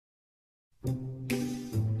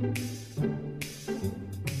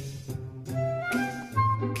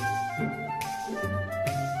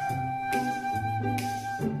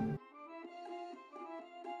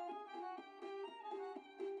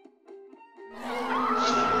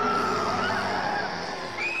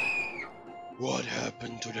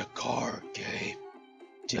happened to the car, Gabe?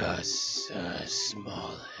 Just a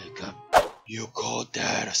small hiccup. You call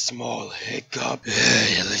that a small hiccup?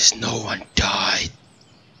 At least no one died.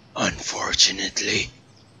 Unfortunately.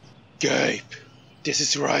 Gabe, this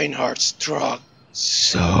is Reinhardt's truck.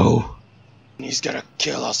 So? He's gonna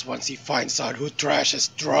kill us once he finds out who trashed his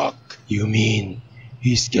truck. You mean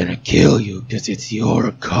he's gonna kill you because it's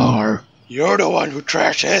your car? You're the one who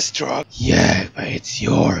trashed his truck. Yeah, but it's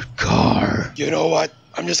your car. You know what?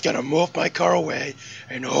 I'm just gonna move my car away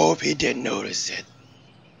and hope he didn't notice it.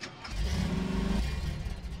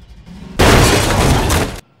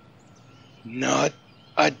 Not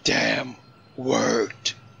a damn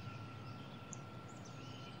word.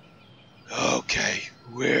 Okay,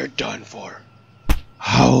 we're done for.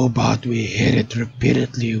 How about we hit it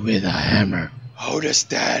repeatedly with a hammer? How does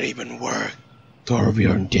that even work?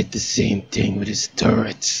 Torbjorn did the same thing with his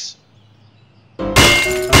turrets.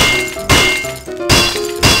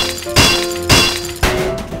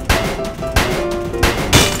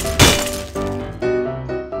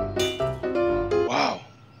 Wow,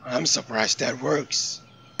 I'm surprised that works.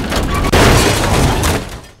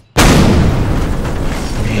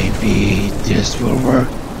 Maybe this will work.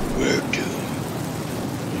 We're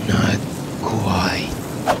doomed. Not quite.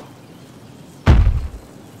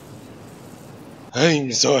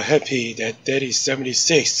 I'm so happy that Daddy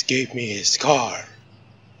 76 gave me his car.